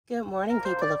Good morning,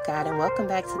 people of God, and welcome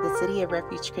back to the City of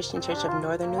Refuge Christian Church of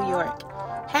Northern New York.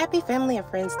 Happy Family and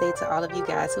Friends Day to all of you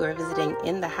guys who are visiting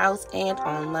in the house and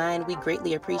online. We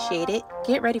greatly appreciate it.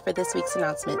 Get ready for this week's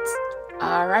announcements.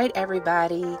 All right,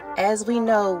 everybody. As we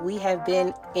know, we have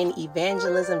been in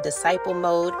evangelism disciple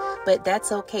mode, but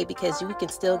that's okay because we can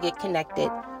still get connected.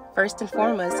 First and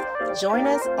foremost, join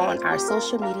us on our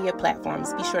social media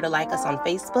platforms. Be sure to like us on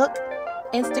Facebook,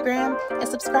 Instagram, and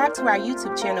subscribe to our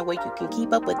YouTube channel where you can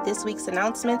keep up with this week's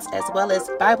announcements as well as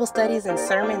Bible studies and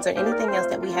sermons or anything else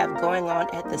that we have going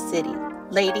on at the city.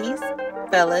 Ladies,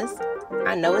 fellas,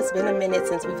 I know it's been a minute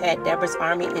since we've had Deborah's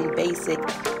Army in basic,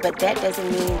 but that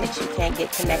doesn't mean that you can't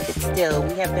get connected still.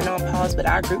 We have been on pause, but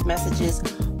our group messages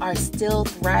are still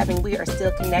thriving. We are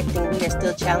still connecting. We are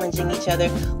still challenging each other.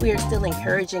 We are still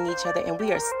encouraging each other, and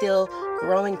we are still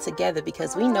growing together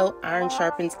because we know iron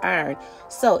sharpens iron.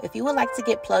 So if you would like to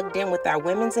get plugged in with our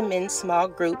women's and men's small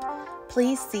group,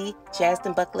 please see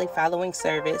Jasden Buckley following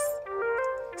service.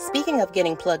 Speaking of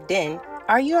getting plugged in,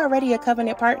 are you already a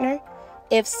covenant partner?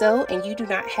 If so, and you do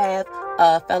not have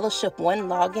a Fellowship One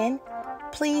login,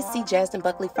 please see Jasden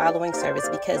Buckley following service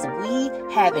because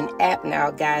we have an app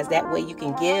now, guys. That way you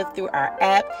can give through our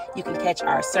app. You can catch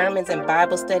our sermons and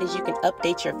Bible studies. You can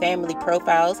update your family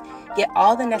profiles, get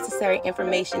all the necessary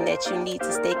information that you need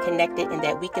to stay connected and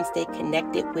that we can stay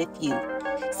connected with you.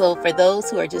 So for those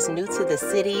who are just new to the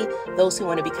city, those who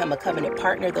want to become a covenant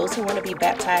partner, those who want to be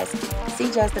baptized, see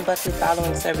Jasden Buckley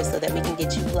following service so that we can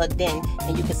get you plugged in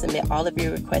and you can submit all of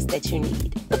your requests that you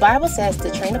need. The Bible says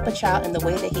to train up a child in the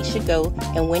way that he should go,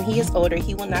 and when he is older,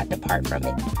 he will not depart from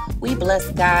it. We bless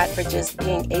God for just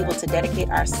being able to dedicate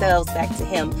ourselves back to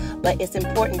him, but it's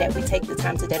important that we take the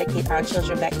time to dedicate our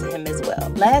children back to him as well.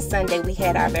 Last Sunday, we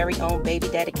had our very own baby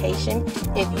dedication.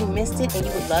 If you missed it and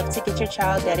you would love to get your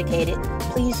child dedicated,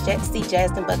 please see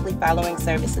Jasden Buckley following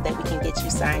service so that we can get you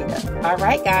signed up. All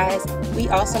right, guys, we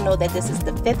also know that this is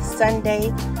the 5th Sunday,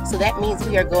 so that means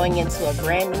we are going into a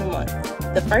brand new month.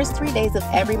 The first 3 days of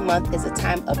every month is a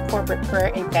time of corporate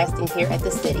prayer and fasting here at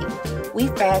the city. We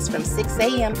fast from 6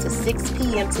 a.m. to 6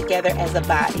 p.m. together as a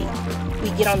body. We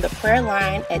get on the prayer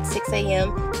line at 6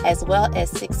 a.m. as well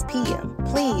as 6 p.m.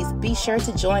 Please be sure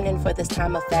to join in for this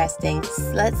time of fasting.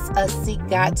 Let's us seek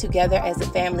God together as a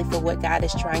family for what God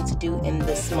is trying to do in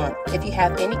this month. If you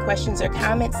have any questions or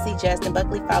comments, see Jasden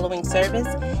Buckley following service,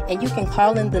 and you can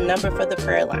call in the number for the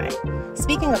prayer line.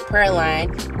 Speaking of prayer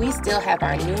line, we still have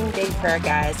our noonday prayer,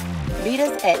 guys. Meet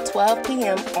us at 12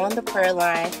 p.m. on the prayer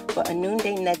line for a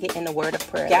noonday nugget and a word of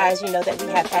prayer. Guys, you know that we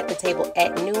have at the table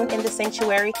at noon in the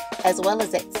sanctuary as well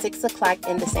as at 6 o'clock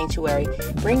in the sanctuary.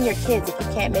 Bring your kids. If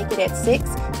you can't make it at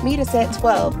 6, meet us at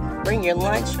 12. Bring your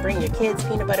lunch, bring your kids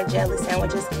peanut butter jelly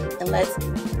sandwiches, and let's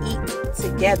eat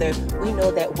together. We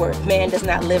know that man does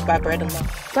not live by bread alone.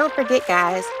 Don't forget,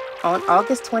 guys, on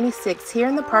August 26th, here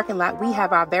in the parking lot, we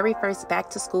have our very first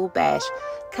back to school bash.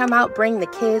 Come out, bring the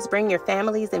kids, bring your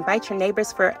families, invite your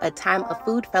neighbors for a time of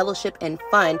food, fellowship, and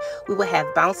fun. We will have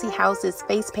bouncy houses,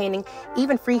 face painting,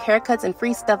 even free haircuts and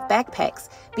free stuffed backpacks.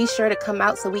 Be sure to come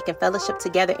out so we can fellowship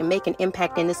together and make an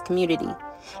impact in this community.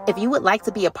 If you would like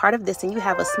to be a part of this and you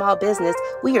have a small business,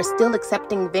 we are still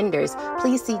accepting vendors.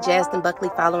 Please see Jasden Buckley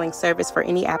following service for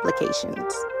any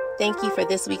applications. Thank you for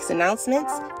this week's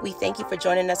announcements. We thank you for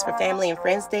joining us for Family and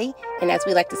Friends Day. And as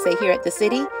we like to say here at the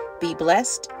city, be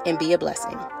blessed and be a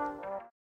blessing.